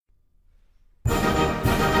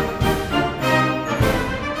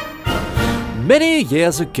Many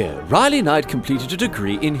years ago, Riley Knight completed a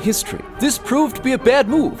degree in history. This proved to be a bad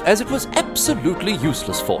move, as it was absolutely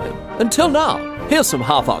useless for him. Until now. Here's some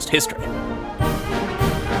half-arsed history.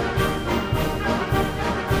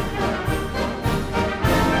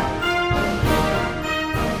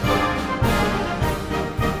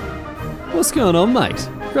 What's going on, mate?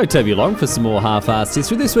 Great to have you along for some more half-arsed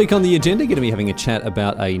history. This week on the agenda, going to be having a chat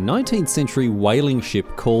about a 19th century whaling ship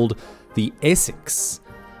called the Essex,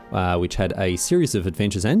 which had a series of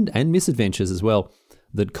adventures and misadventures as well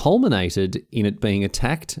that culminated in it being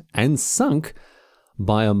attacked and sunk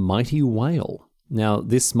by a mighty whale. Now,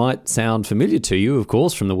 this might sound familiar to you, of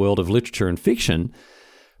course, from the world of literature and fiction,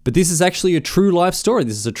 but this is actually a true life story.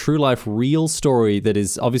 This is a true life real story that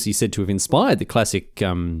is obviously said to have inspired the classic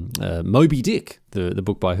Moby-Dick, the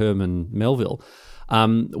book by Herman Melville.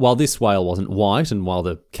 While this whale wasn't white, and while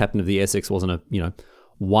the captain of the Essex wasn't a,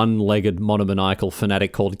 one-legged monomaniacal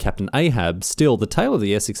fanatic called Captain Ahab, still the tale of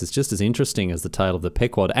the Essex is just as interesting as the tale of the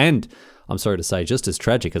Pequod, and, I'm sorry to say, just as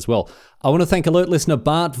tragic as well. I want to thank alert listener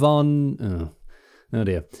Bart van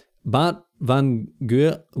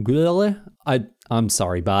Geurle. I'm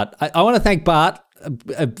sorry, Bart. I want to thank Bart,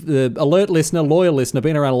 alert listener, loyal listener,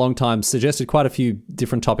 been around a long time, suggested quite a few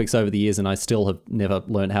different topics over the years, and I still have never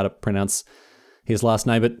learned how to pronounce his last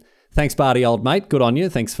name, but thanks, Barty, old mate. Good on you.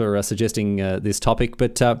 Thanks for suggesting this topic.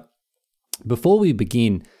 But before we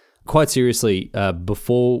begin, quite seriously,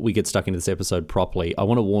 before we get stuck into this episode properly, I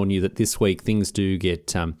want to warn you that this week things do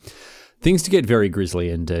get very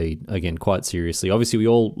grisly indeed. Again, quite seriously. Obviously, we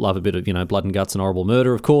all love a bit of blood and guts and horrible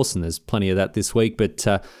murder, of course, and there's plenty of that this week. But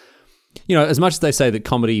as much as they say that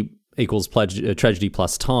comedy equals tragedy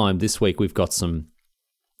plus time, this week we've got some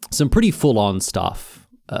pretty full-on stuff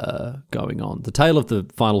going on. The tale of the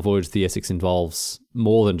final voyage of the Essex involves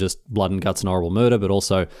more than just blood and guts and horrible murder, but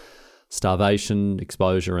also starvation,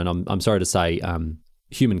 exposure, and I'm sorry to say,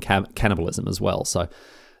 human cannibalism as well. So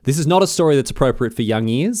this is not a story that's appropriate for young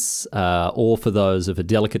ears or for those of a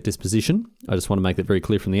delicate disposition. I just want to make that very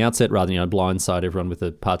clear from the outset, rather than blindside everyone with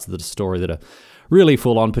the parts of the story that are really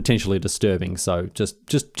full on, potentially disturbing. So just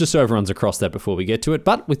so everyone's across that before we get to it.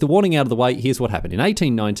 But with the warning out of the way, here's what happened. In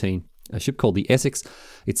 1819, a ship called the Essex,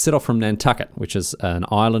 it set off from Nantucket, which is an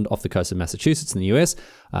island off the coast of Massachusetts in the US,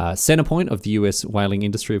 center point of the US whaling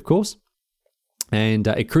industry, of course. And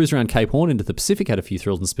it cruised around Cape Horn into the Pacific, had a few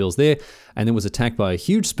thrills and spills there, and then was attacked by a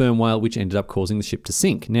huge sperm whale, which ended up causing the ship to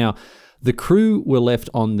sink. Now, the crew were left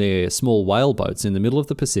on their small whale boats in the middle of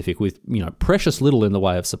the Pacific with, precious little in the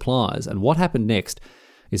way of supplies. And what happened next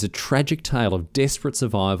is a tragic tale of desperate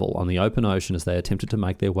survival on the open ocean as they attempted to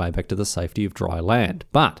make their way back to the safety of dry land.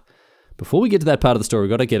 But before we get to that part of the story,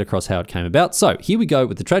 we've got to get across how it came about. So here we go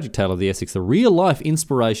with the tragic tale of the Essex, the real-life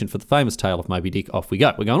inspiration for the famous tale of Moby-Dick. Off we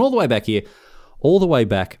go. We're going all the way back here, all the way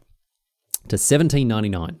back to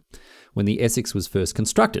 1799, when the Essex was first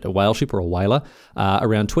constructed, a whale ship or a whaler,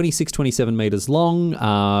 around 27 metres long,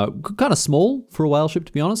 kind of small for a whale ship,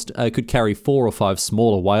 to be honest. It could carry 4 or 5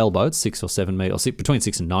 smaller whale boats, 6 or 7 metres, or between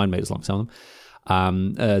 6 and 9 metres long, some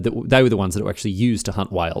of them. They were the ones that were actually used to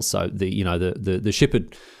hunt whales. So the ship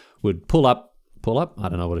would pull up, I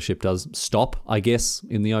don't know what a ship does, stop, I guess,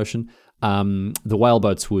 in the ocean. The whale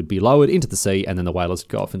boats would be lowered into the sea, and then the whalers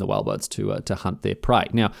would go off in the whale boats to hunt their prey.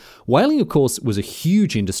 Now, whaling, of course, was a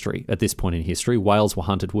huge industry at this point in history. Whales were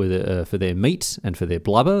hunted for their meat and for their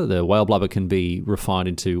blubber. The whale blubber can be refined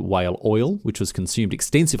into whale oil, which was consumed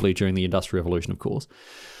extensively during the Industrial Revolution, of course.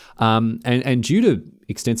 And due to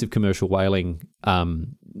extensive commercial whaling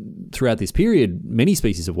throughout this period, many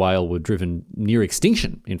species of whale were driven near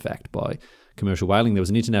extinction, in fact, by commercial whaling. There was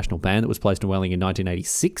an international ban that was placed on whaling in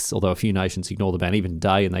 1986, although a few nations ignore the ban even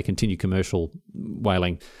today, and they continue commercial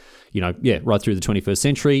whaling, right through the 21st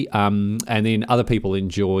century. And then other people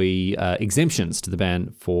enjoy exemptions to the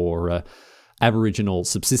ban for Aboriginal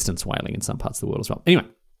subsistence whaling in some parts of the world as well. Anyway,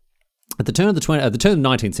 at the turn of the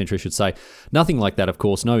 19th century, I should say, nothing like that, of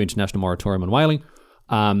course, no international moratorium on whaling.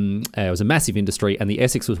 It was a massive industry, and the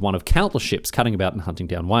Essex was one of countless ships cutting about and hunting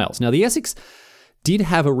down whales. Now, the Essex did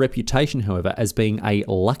have a reputation, however, as being a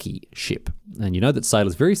lucky ship. And you know that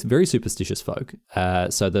sailors are very, very superstitious folk.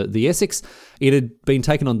 So the Essex, it had been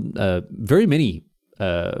taken on very many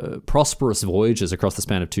prosperous voyages across the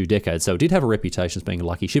span of 2 decades. So it did have a reputation as being a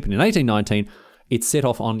lucky ship. And in 1819, it set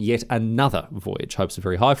off on yet another voyage. Hopes are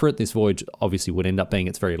very high for it. This voyage obviously would end up being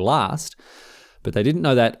its very last. But they didn't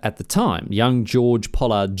know that at the time. Young George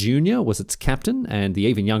Pollard Jr. was its captain, and the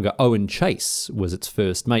even younger Owen Chase was its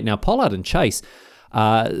first mate. Now, Pollard and Chase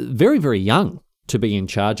very, very young to be in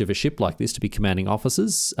charge of a ship like this, to be commanding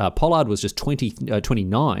officers. Pollard was just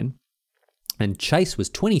 29, and Chase was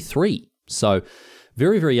 23. So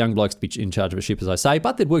Very, very young blokes to be in charge of a ship, as I say,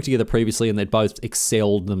 but they'd worked together previously and they'd both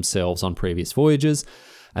excelled themselves on previous voyages.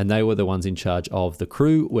 And they were the ones in charge of the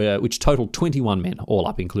crew, which totaled 21 men, all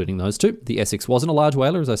up, including those two. The Essex wasn't a large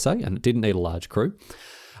whaler, as I say, and it didn't need a large crew.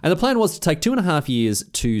 And the plan was to take 2.5 years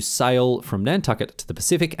to sail from Nantucket to the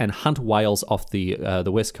Pacific and hunt whales off the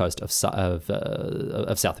west coast of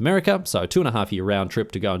South America. So a 2.5 year round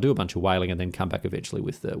trip to go and do a bunch of whaling and then come back eventually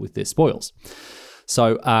with their spoils.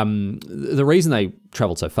 So the reason they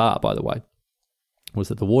travelled so far, by the way, was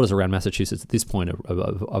that the waters around Massachusetts at this point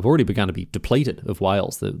have already begun to be depleted of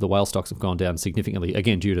whales. The whale stocks have gone down significantly,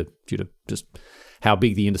 again, due to just how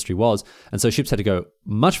big the industry was. And so ships had to go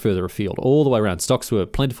much further afield, all the way around. Stocks were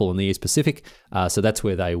plentiful in the East Pacific, so that's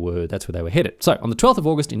where they were headed. So on the 12th of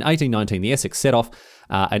August in 1819, the Essex set off,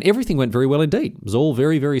 and everything went very well indeed. It was all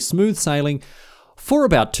very, very smooth sailing for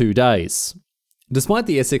about 2 days. Despite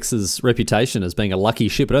the Essex's reputation as being a lucky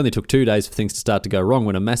ship, it only took 2 days for things to start to go wrong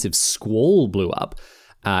when a massive squall blew up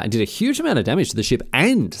and did a huge amount of damage to the ship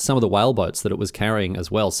and some of the whaleboats that it was carrying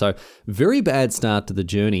as well. So very bad start to the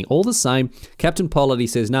journey. All the same, Captain Pollard, he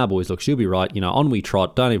says, nah, boys, look, she'll be right. On we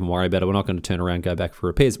trot. Don't even worry about it. We're not going to turn around and go back for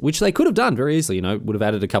repairs, which they could have done very easily. Would have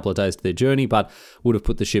added a couple of days to their journey, but would have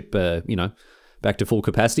put the ship, back to full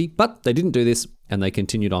capacity. But they didn't do this, and they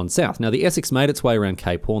continued on south. Now, the Essex made its way around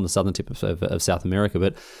Cape Horn, the southern tip of South America,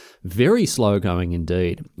 but very slow going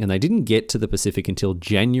indeed. And they didn't get to the Pacific until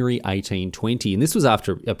January 1820. And this was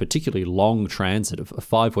after a particularly long transit, a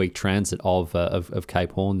 5-week transit of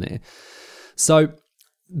Cape Horn there. So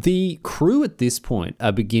the crew at this point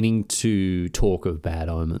are beginning to talk of bad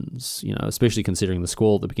omens, especially considering the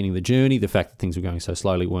squall at the beginning of the journey, the fact that things were going so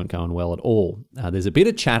slowly weren't going well at all. There's a bit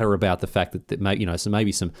of chatter about the fact that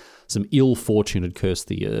maybe some ill fortune had cursed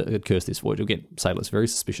this voyage. Again, sailors, very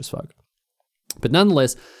suspicious folk. But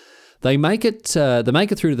nonetheless, they make it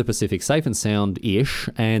through to the Pacific safe and sound-ish,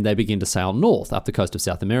 and they begin to sail north up the coast of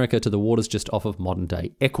South America to the waters just off of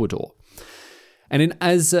modern-day Ecuador. And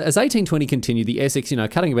as 1820 continued, the Essex,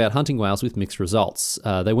 cutting about hunting whales with mixed results.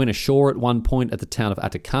 They went ashore at one point at the town of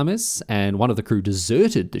Atacames, and one of the crew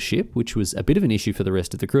deserted the ship, which was a bit of an issue for the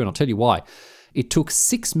rest of the crew, and I'll tell you why. It took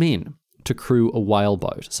 6 men to crew a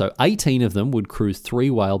whaleboat. So 18 of them would crew 3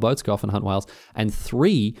 whaleboats, go off and hunt whales, and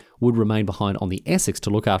 3 would remain behind on the Essex to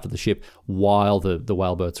look after the ship while the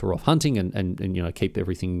whaleboats were off hunting and keep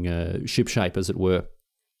everything shipshape, as it were,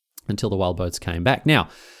 until the whaleboats came back. Now,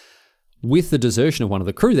 with the desertion of one of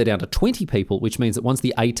the crew, they're down to 20 people, which means that once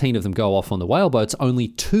the 18 of them go off on the whaleboats, only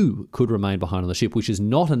 2 could remain behind on the ship, which is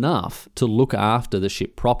not enough to look after the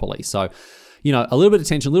ship properly. So, a little bit of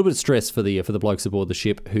tension, a little bit of stress for the blokes aboard the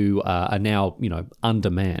ship who are now,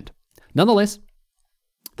 undermanned. Nonetheless,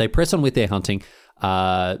 they press on with their hunting.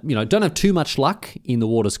 Don't have too much luck in the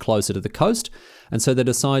waters closer to the coast, and so they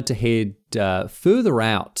decide to head further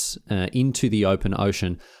out into the open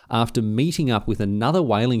ocean after meeting up with another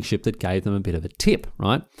whaling ship that gave them a bit of a tip,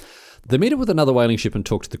 right? They meet up with another whaling ship and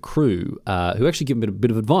talk to the crew, who actually give them a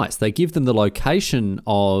bit of advice. They give them the location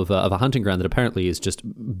of a hunting ground that apparently is just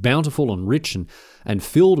bountiful and rich and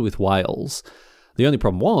filled with whales. The only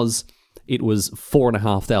problem was it was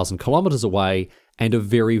 4,500 kilometers away and a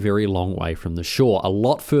very, very long way from the shore, a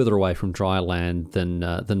lot further away from dry land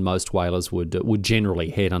than most whalers would generally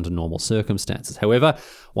head under normal circumstances. However,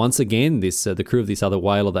 once again, the crew of this other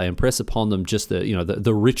whaler, they impress upon them just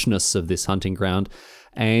the richness of this hunting ground.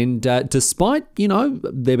 And despite,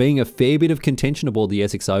 there being a fair bit of contention aboard the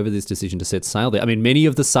Essex over this decision to set sail there, I mean, many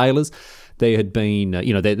of the sailors, they had been,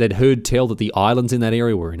 they'd heard tell that the islands in that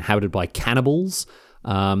area were inhabited by cannibals.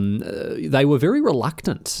 They were very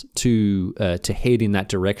reluctant to head in that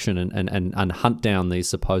direction and hunt down these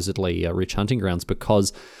supposedly rich hunting grounds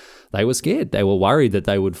because they were scared. They were worried that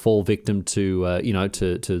they would fall victim to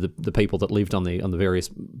the people that lived on the various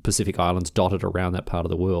Pacific islands dotted around that part of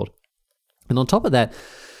the world. And on top of that,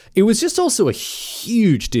 it was just also a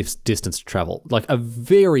huge distance to travel, like a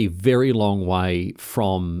very, very long way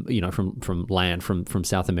from land, from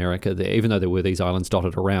South America there. Even though there were these islands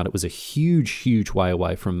dotted around, it was a huge, huge way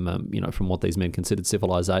away from what these men considered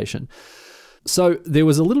civilization. So there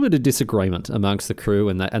was a little bit of disagreement amongst the crew,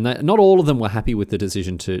 and not all of them were happy with the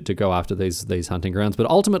decision to go after these hunting grounds. But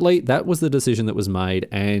ultimately, that was the decision that was made,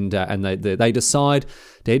 and they decide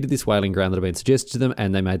to head to this whaling ground that had been suggested to them,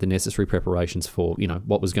 and they made the necessary preparations for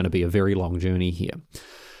what was going to be a very long journey here.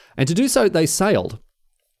 And to do so, they sailed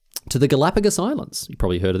to the Galapagos Islands. You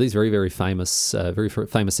probably heard of these, very, very famous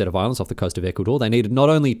set of islands off the coast of Ecuador. They needed not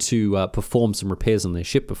only to perform some repairs on their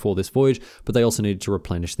ship before this voyage, but they also needed to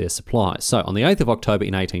replenish their supplies. So on the 8th of October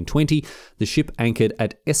in 1820, the ship anchored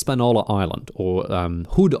at Espanola Island, or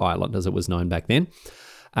Hood Island as it was known back then.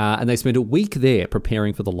 And they spent a week there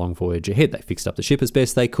preparing for the long voyage ahead. They fixed up the ship as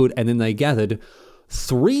best they could, and then they gathered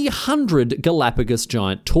 300 Galapagos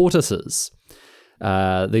giant tortoises.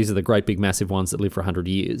 These are the great big massive ones that live for 100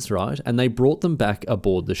 years, right? And they brought them back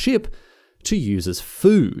aboard the ship to use as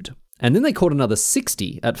food. And then they caught another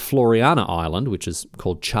 60 at Floriana Island, which is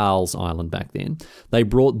called Charles Island back then. They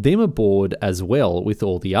brought them aboard as well with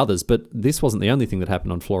all the others. But this wasn't the only thing that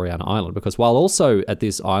happened on Floriana Island, because while also at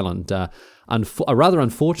this island, a rather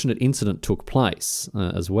unfortunate incident took place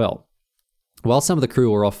as well. While some of the crew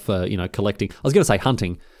were off, collecting, I was going to say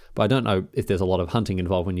hunting, but I don't know if there's a lot of hunting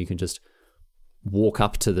involved when you can just walk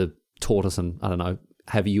up to the tortoise and, I don't know,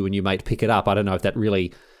 have you and your mate pick it up. I don't know if that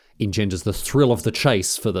really engenders the thrill of the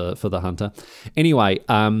chase for the hunter. Anyway,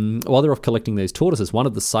 while they're off collecting these tortoises, one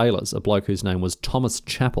of the sailors, a bloke whose name was Thomas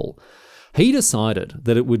Chappell, he decided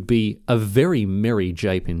that it would be a very merry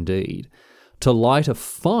jape indeed to light a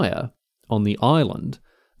fire on the island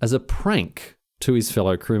as a prank to his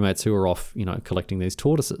fellow crewmates who were off, collecting these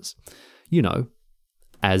tortoises.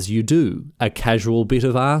 As you do, a casual bit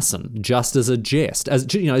of arson, just as a jest,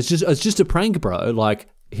 it's just a prank, bro, like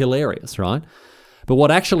hilarious, right? But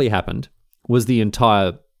what actually happened was the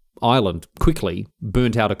entire island quickly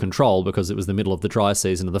burnt out of control because it was the middle of the dry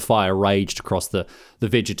season and the fire raged across the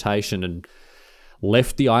vegetation and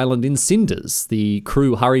left the island in cinders. The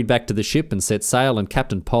crew hurried back to the ship and set sail, and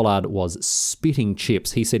Captain Pollard was spitting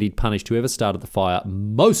chips. He said he'd punished whoever started the fire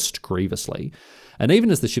most grievously. And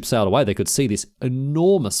even as the ship sailed away, they could see this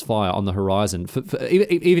enormous fire on the horizon,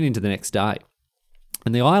 even into the next day.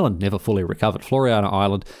 And the island never fully recovered. Floriana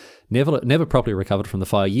Island never properly recovered from the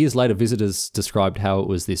fire. Years later, visitors described how it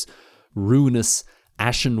was this ruinous,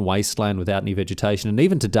 ashen wasteland without any vegetation. And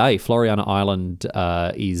even today, Floriana Island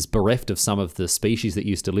is bereft of some of the species that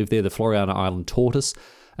used to live there. The Floriana Island tortoise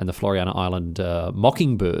and the Floriana Island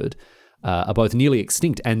mockingbird are both nearly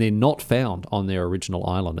extinct, and they're not found on their original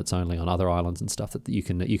island. It's only on other islands and stuff that you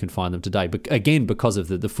can find them today. But again, because of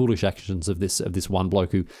the foolish actions of this one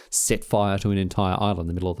bloke who set fire to an entire island in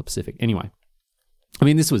the middle of the Pacific. Anyway, I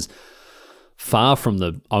mean, this was far from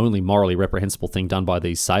the only morally reprehensible thing done by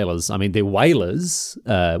these sailors. I mean, they're whalers,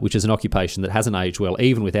 which is an occupation that hasn't aged well,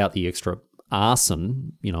 even without the extra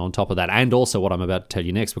arson, on top of that, and also what I'm about to tell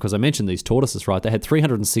you next, because I mentioned these tortoises, right? They had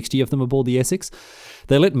 360 of them aboard the Essex.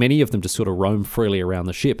 They let many of them just sort of roam freely around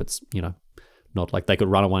the ship. It's, not like they could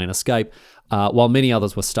run away and escape, while many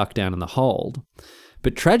others were stuck down in the hold.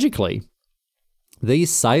 But tragically,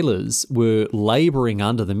 these sailors were labouring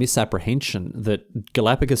under the misapprehension that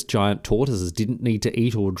Galapagos giant tortoises didn't need to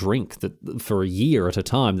eat or drink for a year at a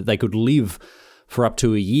time, that they could live for up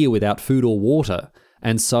to a year without food or water.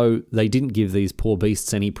 And so they didn't give these poor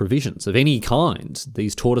beasts any provisions of any kind.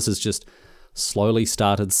 These tortoises just slowly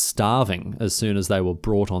started starving as soon as they were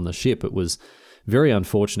brought on the ship. It was very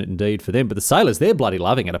unfortunate indeed for them. But the sailors, they're bloody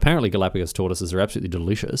loving it. Apparently Galapagos tortoises are absolutely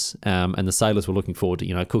delicious. And the sailors were looking forward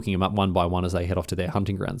to, cooking them up one by one as they head off to their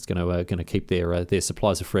hunting grounds. It's going to keep their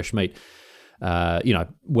supplies of fresh meat,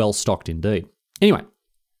 well stocked indeed. Anyway,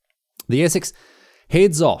 the Essex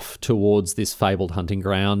heads off towards this fabled hunting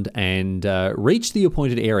ground and reach the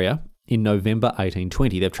appointed area in November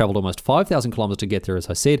 1820. They've travelled almost 5,000 kilometres to get there, as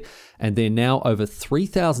I said, and they're now over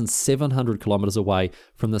 3,700 kilometres away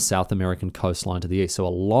from the South American coastline to the east. So a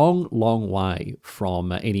long, long way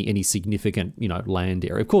from any significant, land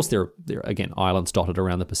area. Of course, there are again islands dotted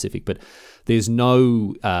around the Pacific, but there's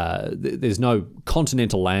no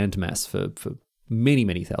continental landmass for many,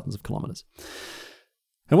 many thousands of kilometres.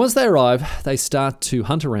 And once they arrive, they start to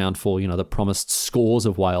hunt around for, the promised scores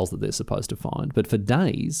of whales that they're supposed to find. But for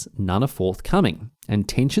days, none are forthcoming. And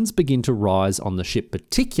tensions begin to rise on the ship,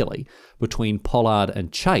 particularly between Pollard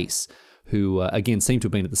and Chase, who, again, seem to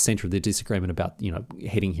have been at the centre of their disagreement about,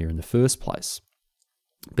 heading here in the first place.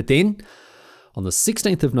 But then, on the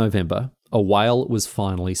 16th of November, a whale was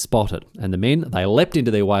finally spotted. And the men, they leapt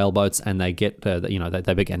into their whale boats and they began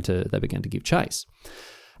to give chase.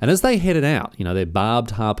 And as they headed out, their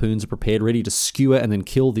barbed harpoons are prepared, ready to skewer and then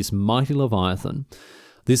kill this mighty Leviathan.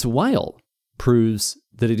 This whale proves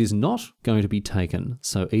that it is not going to be taken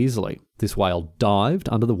so easily. This whale dived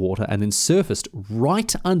under the water and then surfaced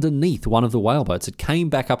right underneath one of the whaleboats. It came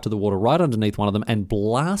back up to the water right underneath one of them and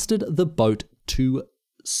blasted the boat to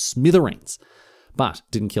smithereens, but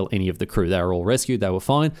didn't kill any of the crew. They were all rescued. They were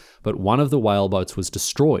fine, but one of the whaleboats was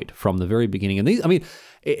destroyed from the very beginning. And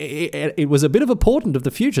it was a bit of a portent of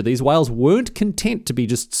the future. These whales weren't content to be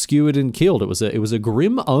just skewered and killed. It was a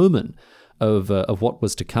grim omen of what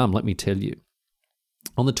was to come, let me tell you.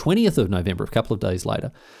 On the 20th of November, a couple of days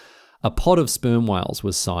later, a pod of sperm whales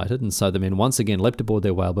was sighted, and so the men once again leapt aboard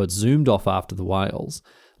their whaleboats, zoomed off after the whales.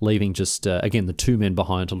 leaving just, again, the 2 men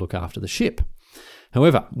behind to look after the ship.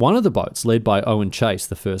 However, one of the boats, led by Owen Chase,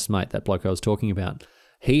 the first mate, that bloke I was talking about,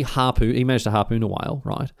 he managed to harpoon a whale,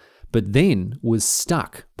 right? But then was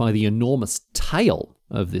stuck by the enormous tail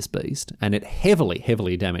of this beast, and it heavily,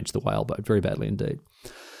 heavily damaged the whaleboat, very badly indeed.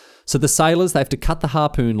 So the sailors, they have to cut the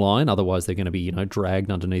harpoon line, otherwise they're going to be,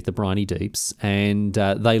 dragged underneath the briny deeps, and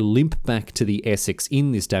they limp back to the Essex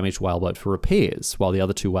in this damaged whaleboat for repairs, while the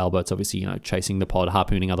other 2 whaleboats, obviously, chasing the pod,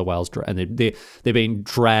 harpooning other whales, and they're being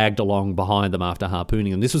dragged along behind them after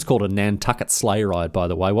harpooning them. This was called a Nantucket sleigh ride, by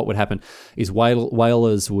the way. What would happen is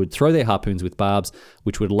whalers would throw their harpoons with barbs,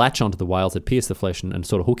 which would latch onto the whales, that pierce the flesh and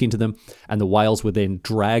sort of hook into them, and the whales would then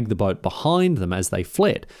drag the boat behind them as they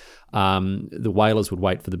fled. The whalers would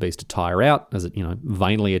wait for the beast to tire out as it,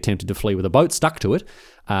 vainly attempted to flee with a boat stuck to it,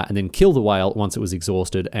 and then kill the whale once it was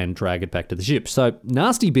exhausted and drag it back to the ship. So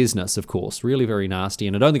nasty business, of course, really very nasty.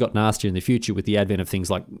 And it only got nastier in the future with the advent of things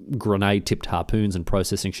like grenade-tipped harpoons and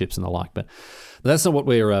processing ships and the like. But that's not what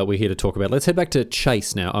we're here to talk about. Let's head back to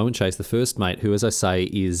Chase now. Owen Chase, the first mate, who, as I say,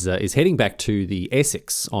 is heading back to the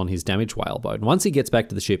Essex on his damaged whaleboat. And once he gets back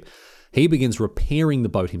to the ship, he begins repairing the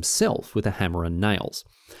boat himself with a hammer and nails.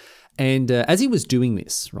 And as he was doing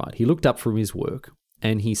this, right, he looked up from his work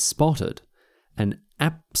and he spotted an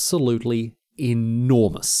absolutely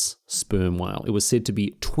enormous sperm whale. It was said to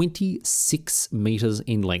be 26 meters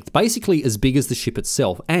in length, basically as big as the ship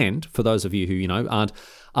itself. And for those of you who, aren't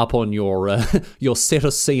up on your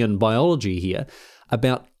cetacean biology here,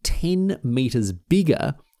 about 10 meters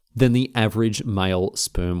bigger than the average male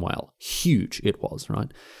sperm whale. Huge it was,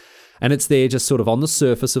 right? And it's there just sort of on the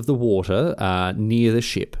surface of the water near the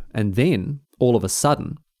ship. And then, all of a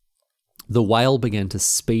sudden, the whale began to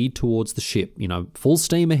speed towards the ship, full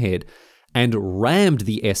steam ahead, and rammed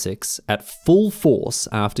the Essex at full force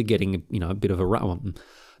after getting, a bit of a run.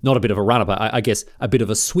 Not a bit of a run-up, I guess a bit of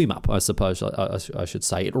a swim-up, I suppose I should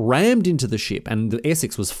say. It rammed into the ship, and the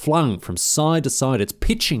Essex was flung from side to side. It's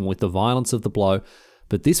pitching with the violence of the blow.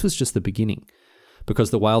 But this was just the beginning, because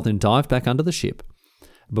the whale then dived back under the ship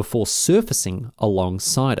before surfacing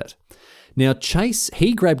alongside it. Now, Chase,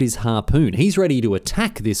 he grabbed his harpoon. He's ready to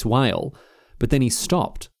attack this whale, but then he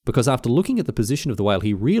stopped because after looking at the position of the whale,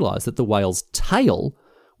 he realized that the whale's tail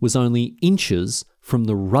was only inches from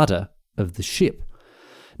the rudder of the ship.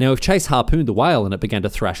 Now, if Chase harpooned the whale and it began to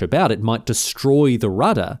thrash about, it might destroy the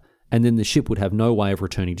rudder, and then the ship would have no way of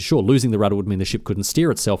returning to shore. Losing the rudder would mean the ship couldn't steer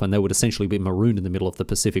itself, and they would essentially be marooned in the middle of the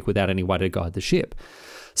Pacific without any way to guide the ship.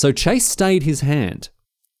 So Chase stayed his hand,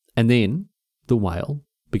 and then the whale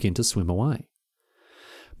began to swim away.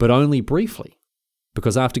 But only briefly,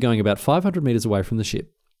 because after going about 500 meters away from the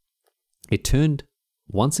ship, it turned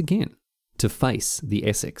once again to face the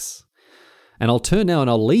Essex. And I'll turn now and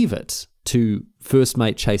I'll leave it to First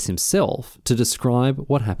Mate Chase himself to describe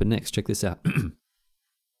what happened next. Check this out.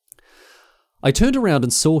 I turned around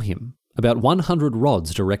and saw him about 100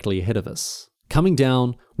 rods directly ahead of us, coming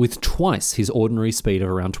down with twice his ordinary speed of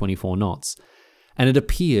around 24 knots. And it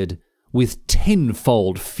appeared with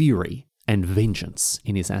tenfold fury and vengeance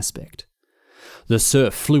in his aspect. The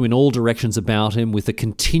surf flew in all directions about him with a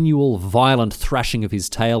continual violent thrashing of his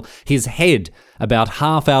tail, his head about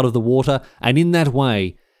half out of the water, and in that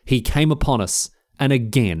way he came upon us and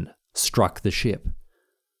again struck the ship.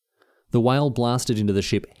 The whale blasted into the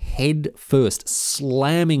ship head first,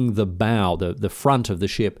 slamming the bow, the front of the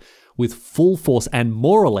ship, with full force and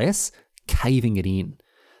more or less caving it in.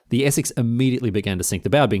 The Essex immediately began to sink, the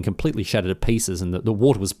bow being completely shattered to pieces, and the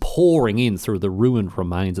water was pouring in through the ruined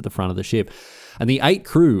remains at the front of the ship. And the 8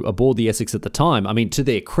 crew aboard the Essex at the time, to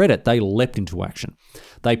their credit, they leapt into action.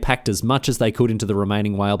 They packed as much as they could into the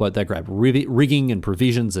remaining whaleboat. They grabbed rigging and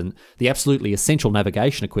provisions and the absolutely essential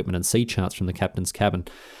navigation equipment and sea charts from the captain's cabin.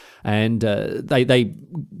 And they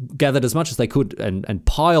gathered as much as they could and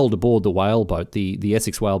piled aboard the whaleboat. The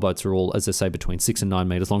Essex whaleboats are all, as I say, between 6 and 9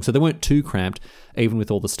 metres long, so they weren't too cramped, even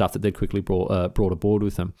with all the stuff that they'd quickly brought aboard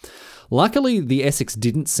with them. Luckily, the Essex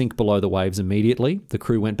didn't sink below the waves immediately. The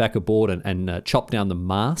crew went back aboard and chopped down the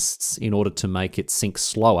masts in order to make it sink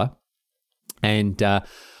slower. And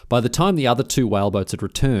by the time the other 2 whaleboats had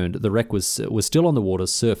returned, the wreck was still on the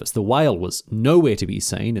water's surface. The whale was nowhere to be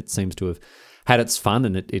seen. It seems to have had its fun,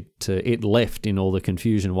 and it left in all the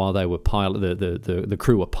confusion while they were the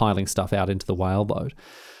crew were piling stuff out into the whaleboat.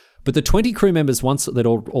 But the 20 crew members, once they'd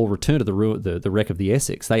all returned to the wreck of the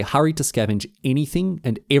Essex, they hurried to scavenge anything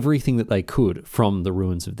and everything that they could from the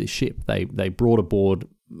ruins of this ship. They brought aboard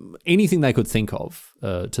anything they could think of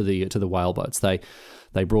to the whaleboats.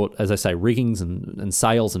 They brought, as I say, riggings and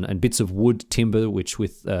sails and bits of wood, timber,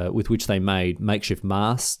 with which they made makeshift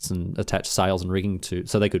masts and attached sails and rigging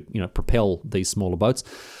so they could propel these smaller boats.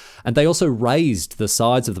 And they also raised the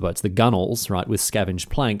sides of the boats, the gunwales, right, with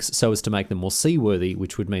scavenged planks so as to make them more seaworthy,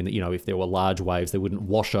 which would mean that, if there were large waves, they wouldn't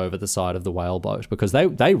wash over the side of the whaleboat, because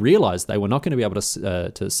they realised they were not going to be able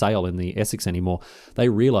to sail in the Essex anymore. They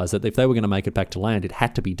realised that if they were going to make it back to land, it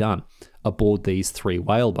had to be done aboard these 3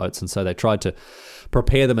 whaleboats, and so they tried to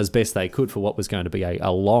prepare them as best they could for what was going to be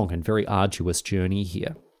a long and very arduous journey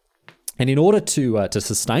here. And in order to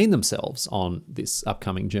sustain themselves on this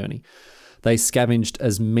upcoming journey, they scavenged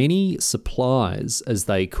as many supplies as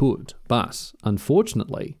they could, but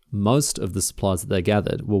unfortunately, most of the supplies that they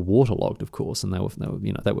gathered were waterlogged, of course, and they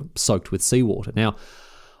were soaked with seawater. Now,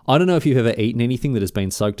 I don't know if you've ever eaten anything that has been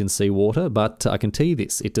soaked in seawater, but I can tell you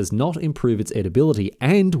this: it does not improve its edibility,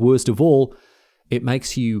 and worst of all, it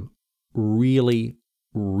makes you really,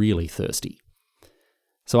 really thirsty.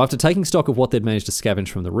 So after taking stock of what they'd managed to scavenge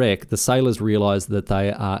from the wreck, the sailors realised that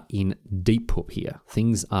they are in deep poop here.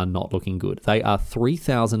 Things are not looking good. They are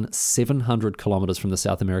 3,700 kilometres from the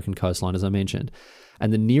South American coastline, as I mentioned,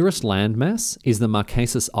 and the nearest landmass is the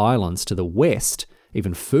Marquesas Islands to the west,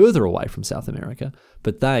 even further away from South America,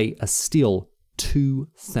 but they are still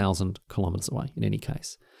 2,000 kilometres away in any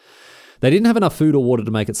case. They didn't have enough food or water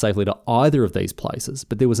to make it safely to either of these places,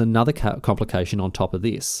 but there was another complication on top of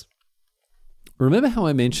this. Remember how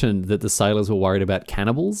I mentioned that the sailors were worried about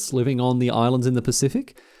cannibals living on the islands in the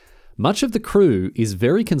Pacific? Much of the crew is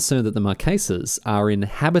very concerned that the Marquesas are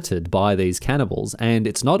inhabited by these cannibals, and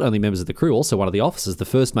it's not only members of the crew, also one of the officers, the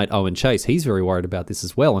first mate Owen Chase. He's very worried about this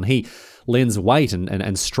as well, and he lends weight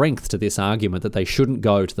and strength to this argument that they shouldn't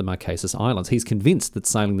go to the Marquesas Islands. He's convinced that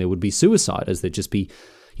sailing there would be suicide, as they'd just be,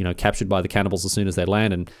 captured by the cannibals as soon as they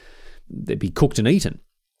land, and they'd be cooked and eaten.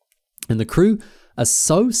 And the crew are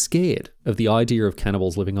so scared of the idea of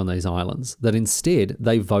cannibals living on these islands that instead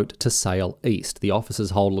they vote to sail east. The officers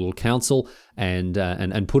hold a little council and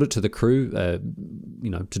put it to the crew,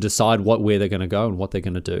 to decide where they're going to go and what they're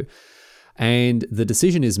going to do. And the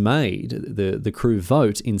decision is made, the crew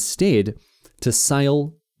vote instead to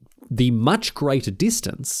sail the much greater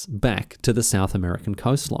distance back to the South American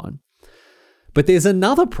coastline. But there's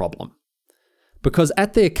another problem, because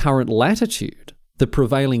at their current latitude, the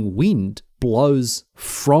prevailing wind blows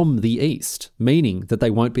from the east, meaning that they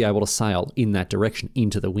won't be able to sail in that direction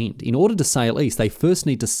into the wind. In order to sail east, they first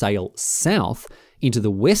need to sail south into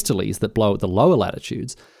the westerlies that blow at the lower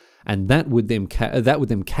latitudes, and that would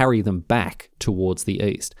then carry them back towards the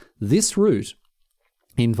east. This route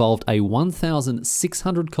involved a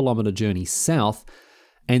 1,600 kilometre journey south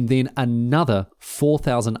and then another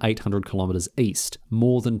 4,800 kilometres east,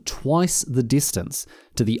 more than twice the distance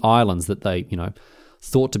to the islands that they,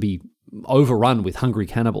 thought to be overrun with hungry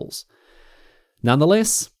cannibals.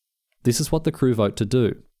 Nonetheless, this is what the crew vote to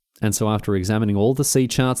do. And so after examining all the sea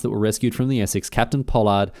charts that were rescued from the Essex, Captain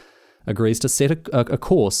Pollard agrees to set a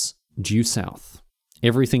course due south.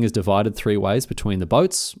 Everything is divided 3 ways between the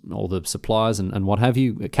boats, all the supplies and what have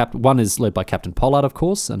you. One is led by Captain Pollard, of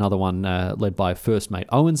course, another one led by First Mate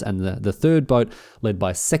Owens, and the third boat led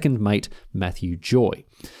by Second Mate Matthew Joy.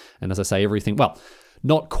 And as I say, everything, well,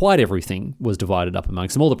 not quite everything was divided up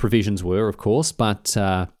amongst them. All the provisions were, of course, but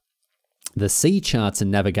the sea charts and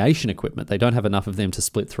navigation equipment, they don't have enough of them to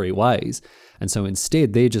split 3 ways. And so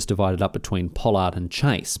instead, they're just divided up between Pollard and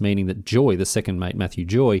Chase, meaning that Joy, the second mate, Matthew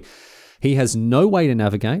Joy, he has no way to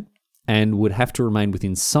navigate and would have to remain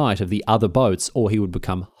within sight of the other boats, or he would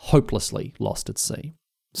become hopelessly lost at sea.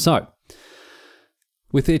 So,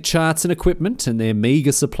 with their charts and equipment and their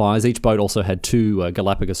meagre supplies, each boat also had 2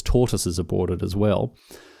 Galapagos tortoises aboard it as well,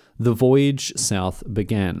 the voyage south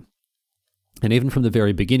began. And even from the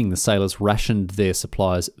very beginning, the sailors rationed their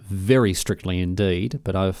supplies very strictly indeed,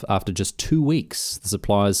 but after just 2 weeks, the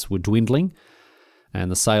supplies were dwindling, and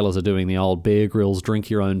the sailors are doing the old Bear Grylls drink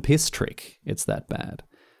your own piss trick. It's that bad.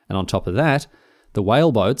 And on top of that, the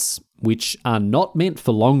whaleboats, which are not meant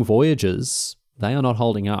for long voyages, they are not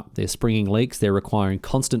holding up. They're springing leaks. They're requiring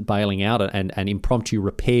constant bailing out and impromptu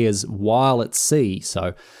repairs while at sea.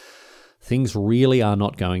 So things really are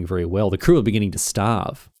not going very well. The crew are beginning to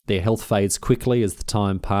starve. Their health fades quickly as the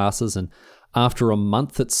time passes. And after a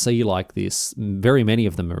month at sea like this, very many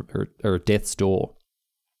of them are at death's door.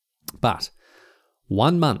 But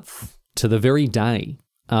 1 month to the very day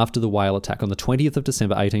after the whale attack, on the 20th of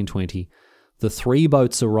December 1820, the 3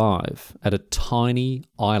 boats arrive at a tiny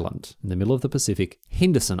island in the middle of the Pacific,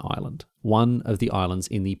 Henderson Island, one of the islands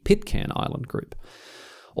in the Pitcairn Island group.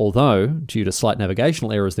 Although, due to slight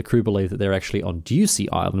navigational errors, the crew believe that they're actually on Ducie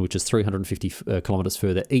Island, which is 350 kilometres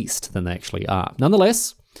further east than they actually are.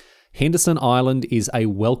 Nonetheless, Henderson Island is a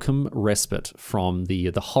welcome respite from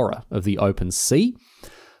the horror of the open sea.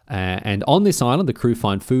 And on this island, the crew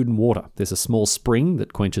find food and water. There's a small spring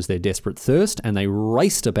that quenches their desperate thirst, and they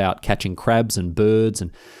raced about catching crabs and birds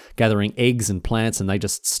and gathering eggs and plants, and they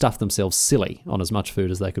just stuffed themselves silly on as much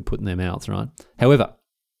food as they could put in their mouths, right? However,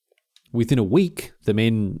 within a week, the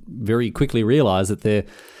men very quickly realised that there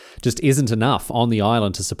just isn't enough on the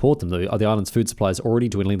island to support them. The island's food supply is already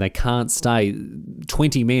dwindling. They can't stay.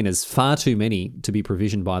 20 men is far too many to be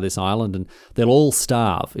provisioned by this island, and they'll all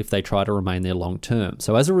starve if they try to remain there long term.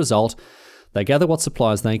 So as a result, they gather what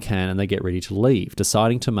supplies they can and they get ready to leave,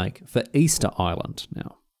 deciding to make for Easter Island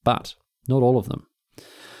now. But not all of them.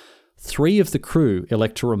 3 of the crew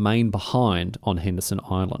elect to remain behind on Henderson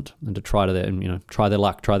Island and to try their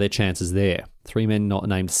luck, try their chances there. 3 men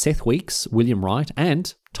named Seth Weeks, William Wright,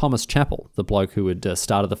 and Thomas Chappell, the bloke who had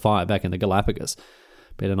started the fire back in the Galapagos.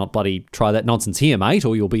 Better not bloody try that nonsense here, mate,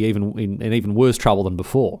 or you'll be in even worse trouble than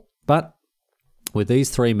before. But with these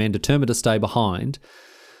 3 men determined to stay behind,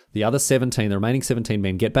 the remaining 17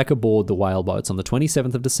 men get back aboard the whale boats on the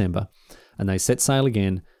 27th of December, and they set sail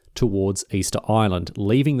again towards Easter Island,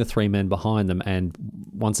 leaving the 3 men behind them and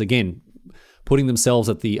once again putting themselves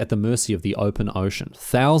at the mercy of the open ocean,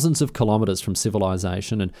 thousands of kilometres from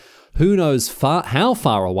civilization, and who knows how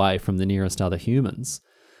far away from the nearest other humans.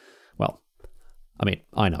 Well, I mean,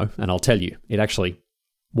 I know, and I'll tell you, it actually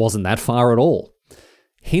wasn't that far at all.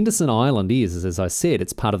 Henderson Island is, as I said,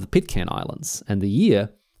 it's part of the Pitcairn Islands, and the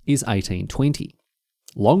year is 1820.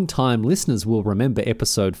 Long-time listeners will remember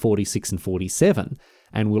episode 46 and 47,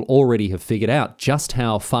 and will already have figured out just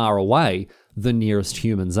how far away the nearest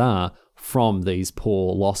humans are from these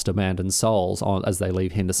poor, lost, abandoned souls as they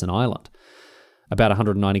leave Henderson Island. About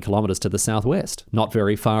 190 kilometres to the southwest, not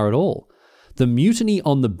very far at all. The mutiny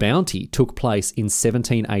on the Bounty took place in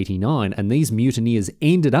 1789, and these mutineers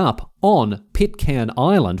ended up on Pitcairn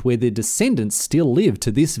Island, where their descendants still live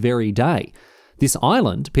to this very day. This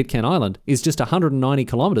island, Pitcairn Island, is just 190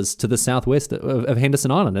 kilometres to the southwest of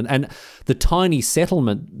Henderson Island. And the tiny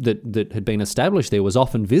settlement that had been established there was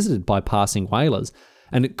often visited by passing whalers,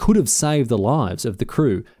 and it could have saved the lives of the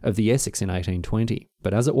crew of the Essex in 1820.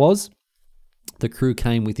 But as it was, the crew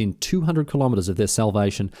came within 200 kilometres of their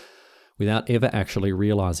salvation without ever actually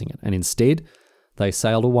realising it. And instead, they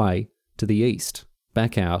sailed away to the east,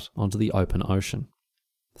 back out onto the open ocean.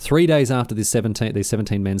 3 days after these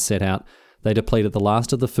 17 men set out, they depleted the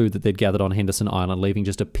last of the food that they'd gathered on Henderson Island, leaving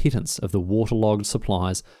just a pittance of the waterlogged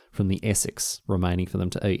supplies from the Essex remaining for them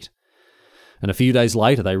to eat. And a few days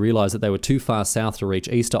later, they realised that they were too far south to reach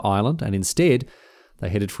Easter Island, and instead, they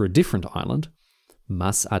headed for a different island,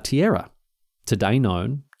 Mas a Tierra, today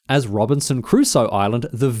known as Robinson Crusoe Island,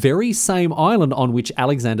 the very same island on which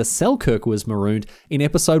Alexander Selkirk was marooned in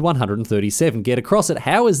episode 137. Get across it.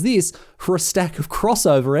 How is this for a stack of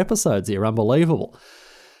crossover episodes here? Unbelievable.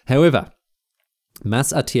 However,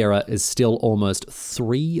 Mas a Tierra is still almost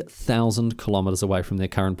 3,000 kilometres away from their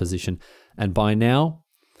current position, and by now,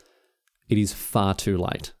 it is far too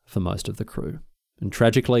late for most of the crew. And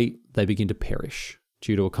tragically, they begin to perish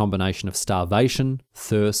due to a combination of starvation,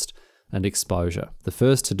 thirst, and exposure. The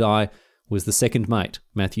first to die was the second mate,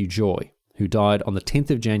 Matthew Joy, who died on the 10th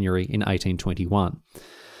of January in 1821.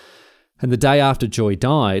 And the day after Joy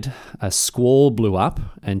died, a squall blew up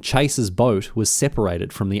and Chase's boat was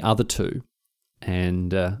separated from the other 2.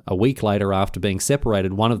 And a week later, after being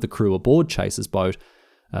separated, one of the crew aboard Chase's boat,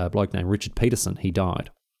 a bloke named Richard Peterson, he died.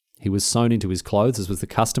 He was sewn into his clothes, as was the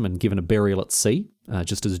custom, and given a burial at sea,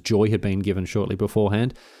 just as Joy had been given shortly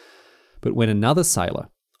beforehand. But when another sailor,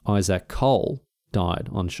 Isaac Cole, died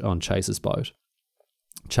on Chase's boat,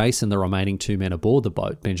 Chase and the remaining 2 men aboard the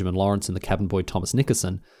boat, Benjamin Lawrence and the cabin boy Thomas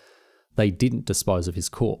Nickerson, they didn't dispose of his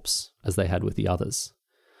corpse, as they had with the others.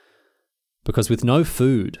 Because with no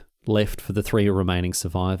food left for the 3 remaining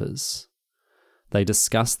survivors, they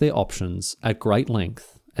discussed their options at great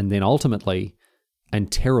length, and then ultimately,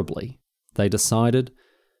 and terribly, they decided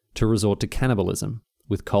to resort to cannibalism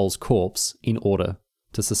with Cole's corpse in order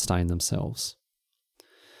to sustain themselves.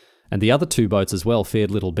 And the other 2 boats as well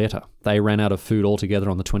fared little better. They ran out of food altogether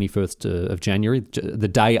on the 21st of January, the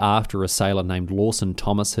day after a sailor named Lawson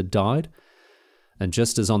Thomas had died. And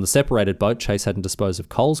just as on the separated boat, Chase hadn't disposed of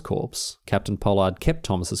Cole's corpse, Captain Pollard kept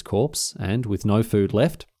Thomas's corpse, and with no food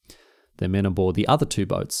left, their men aboard the other 2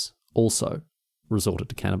 boats also resorted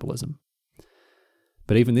to cannibalism.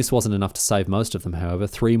 But even this wasn't enough to save most of them, however.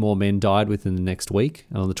 3 more men died within the next week,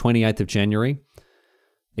 and on the 28th of January,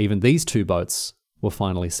 even these 2 boats were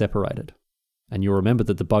finally separated. And you'll remember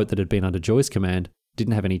that the boat that had been under Joy's command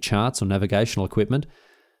didn't have any charts or navigational equipment,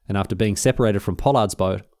 and after being separated from Pollard's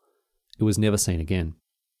boat, it was never seen again.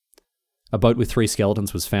 A boat with 3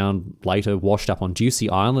 skeletons was found later washed up on Ducie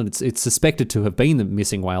Island. It's suspected to have been the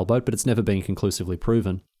missing whaleboat, but it's never been conclusively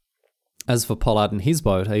proven. As for Pollard and his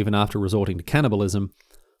boat, even after resorting to cannibalism,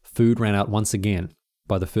 food ran out once again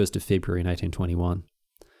by the 1st of February in 1821.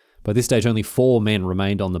 By this stage, only 4 men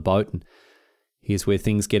remained on the boat, and here's where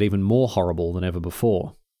things get even more horrible than ever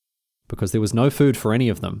before. Because there was no food for any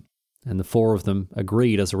of them, and the 4 of them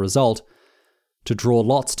agreed as a result to draw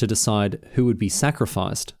lots to decide who would be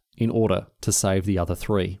sacrificed in order to save the other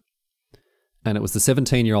 3. And it was the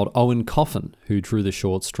 17-year-old Owen Coffin who drew the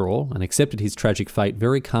short straw and accepted his tragic fate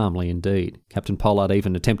very calmly indeed. Captain Pollard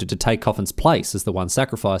even attempted to take Coffin's place as the one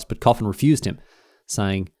sacrificed, but Coffin refused him,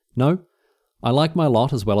 saying, "No, I like my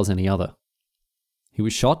lot as well as any other." He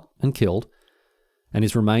was shot and killed, and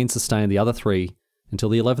his remains sustained the other 3 until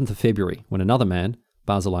the 11th of February, when another man,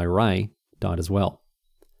 Barzillai Ray, died as well.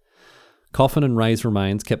 Coffin and Ray's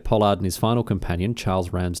remains kept Pollard and his final companion,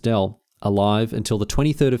 Charles Ramsdell, alive until the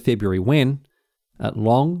 23rd of February when, at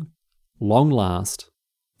long last,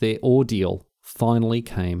 their ordeal finally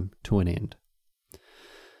came to an end.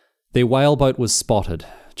 Their whaleboat was spotted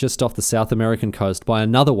just off the South American coast by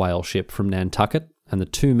another whale ship from Nantucket, and the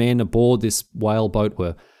 2 men aboard this whaleboat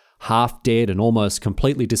were half dead and almost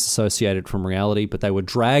completely disassociated from reality, but they were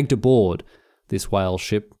dragged aboard this whale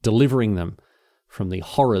ship, delivering them from the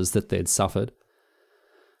horrors that they'd suffered.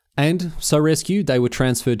 And so rescued, they were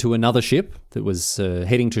transferred to another ship that was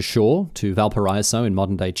heading to shore, to Valparaiso in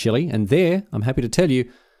modern-day Chile, and there, I'm happy to tell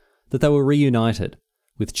you, that they were reunited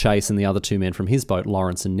with Chase and the other 2 men from his boat,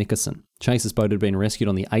 Lawrence and Nickerson. Chase's boat had been rescued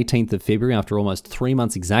on the 18th of February after almost 3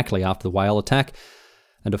 months exactly after the whale attack,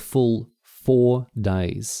 and a full 4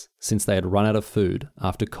 days since they had run out of food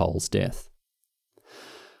after Cole's death.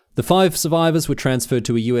 The 5 survivors were transferred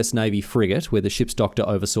to a US Navy frigate where the ship's doctor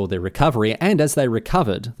oversaw their recovery, and as they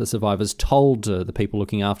recovered, the survivors told the people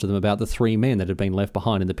looking after them about the 3 men that had been left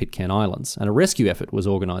behind in the Pitcairn Islands, and a rescue effort was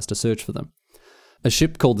organised to search for them. A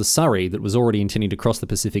ship called the Surrey, that was already intending to cross the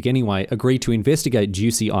Pacific anyway, agreed to investigate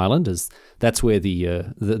Ducie Island, as that's where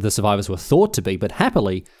the survivors were thought to be, but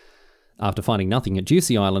happily, after finding nothing at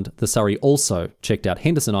Ducie Island, the Surrey also checked out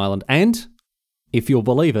Henderson Island and, if you'll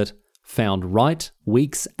believe it, found Wright,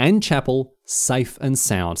 Weeks and Chappell safe and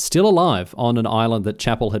sound, still alive on an island that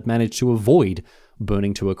Chappell had managed to avoid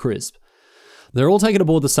burning to a crisp. They're all taken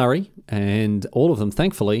aboard the Surrey, and all of them,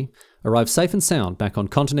 thankfully, arrived safe and sound back on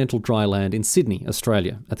continental dry land in Sydney,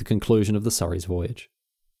 Australia, at the conclusion of the Surrey's voyage.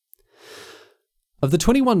 Of the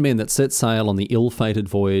 21 men that set sail on the ill-fated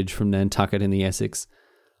voyage from Nantucket in the Essex,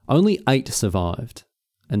 only 8 survived,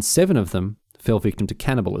 and 7 of them fell victim to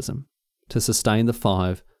cannibalism to sustain the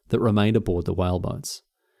 5 that remained aboard the whaleboats.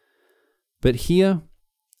 But here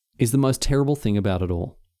is the most terrible thing about it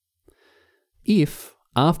all. If,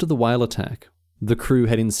 after the whale attack, the crew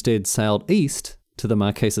had instead sailed east to the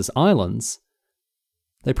Marquesas Islands,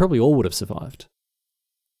 they probably all would have survived.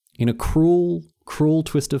 In a cruel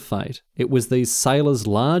twist of fate, it was these sailors'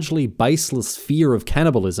 largely baseless fear of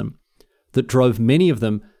cannibalism that drove many of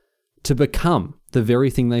them to become the very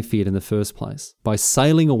thing they feared in the first place, by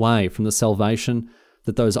sailing away from the salvation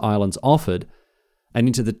that those islands offered and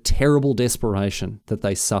into the terrible desperation that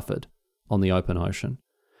they suffered on the open ocean.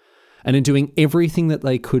 And in doing everything that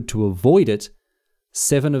they could to avoid it,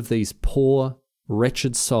 7 of these poor,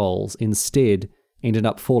 wretched souls instead ended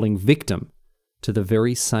up falling victim to the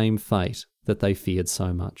very same fate that they feared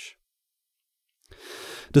so much.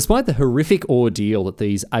 Despite the horrific ordeal that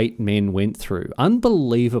these 8 men went through,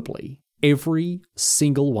 unbelievably, every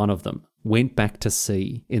single one of them went back to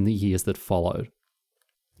sea in the years that followed.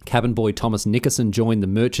 Cabin boy Thomas Nickerson joined the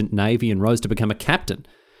Merchant Navy and rose to become a captain,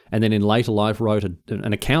 and then in later life wrote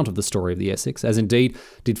an account of the story of the Essex, as indeed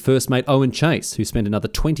did first mate Owen Chase, who spent another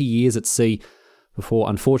 20 years at sea before,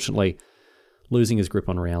 unfortunately, losing his grip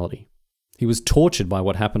on reality. He was tortured by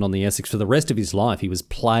what happened on the Essex for the rest of his life. He was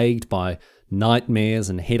plagued by nightmares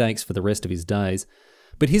and headaches for the rest of his days.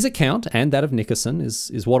 But his account, and that of Nickerson,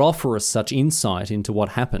 is what offer us such insight into what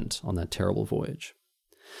happened on that terrible voyage.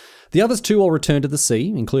 The others too all returned to the sea,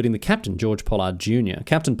 including the captain, George Pollard Jr.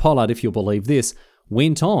 Captain Pollard, if you'll believe this,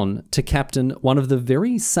 went on to captain one of the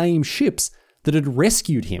very same ships that had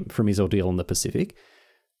rescued him from his ordeal in the Pacific,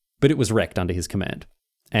 but it was wrecked under his command.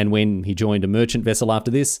 And when he joined a merchant vessel after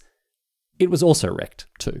this, it was also wrecked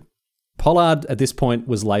too. Pollard at this point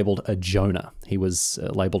was labelled a Jonah. He was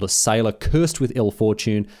labelled a sailor cursed with ill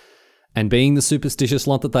fortune, and being the superstitious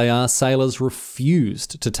lot that they are, sailors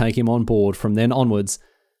refused to take him on board from then onwards,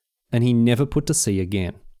 and he never put to sea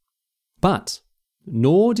again. But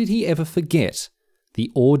nor did he ever forget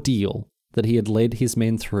the ordeal that he had led his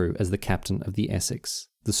men through as the captain of the Essex.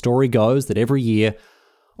 The story goes that every year,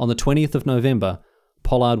 on the 20th of November,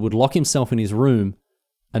 Pollard would lock himself in his room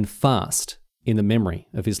and fast in the memory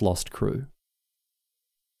of his lost crew.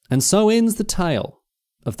 And so ends the tale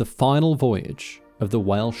of the final voyage of the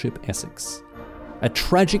Whaleship Essex, a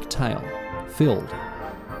tragic tale filled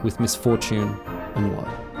with misfortune and woe.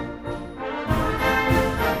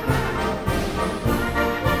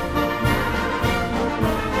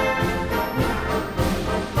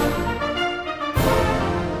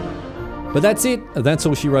 But that's it. That's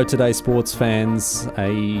all she wrote today, sports fans.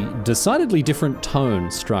 A decidedly different tone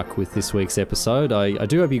struck with this week's episode. I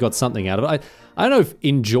do hope you got something out of it. I don't know if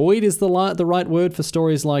enjoyed is the right word for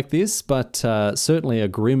stories like this, but certainly a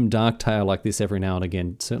grim, dark tale like this every now and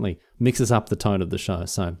again certainly mixes up the tone of the show.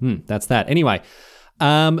 So that's that. Anyway,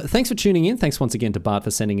 thanks for tuning in. Thanks once again to Bart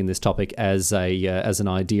for sending in this topic as an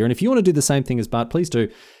idea. And if you want to do the same thing as Bart, please do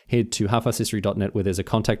head to halfarsedhistory.net where there's a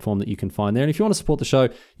contact form that you can find there. And if you want to support the show,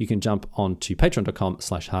 you can jump onto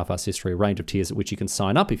patreon.com/halfarsedhistory, a range of tiers at which you can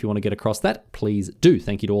sign up. If you want to get across that, please do.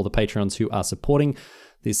 Thank you to all the Patreons who are supporting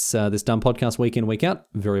this dumb podcast week in, week out.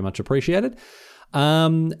 Very much appreciated.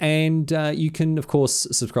 And you can, of course,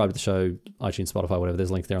 subscribe to the show, iTunes, Spotify, whatever. There's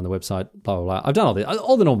a link there on the website, blah, blah, blah. I've done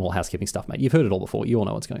all the normal housekeeping stuff, mate. You've heard it all before. You all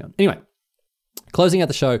know what's going on. Anyway, closing out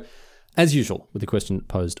the show, as usual, with a question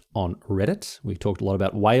posed on Reddit. We talked a lot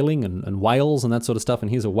about whaling and whales and that sort of stuff,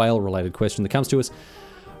 and here's a whale-related question that comes to us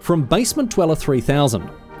from Basement Dweller 3000,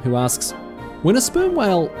 who asks, when a sperm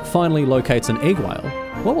whale finally locates an egg whale,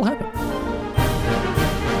 what will happen?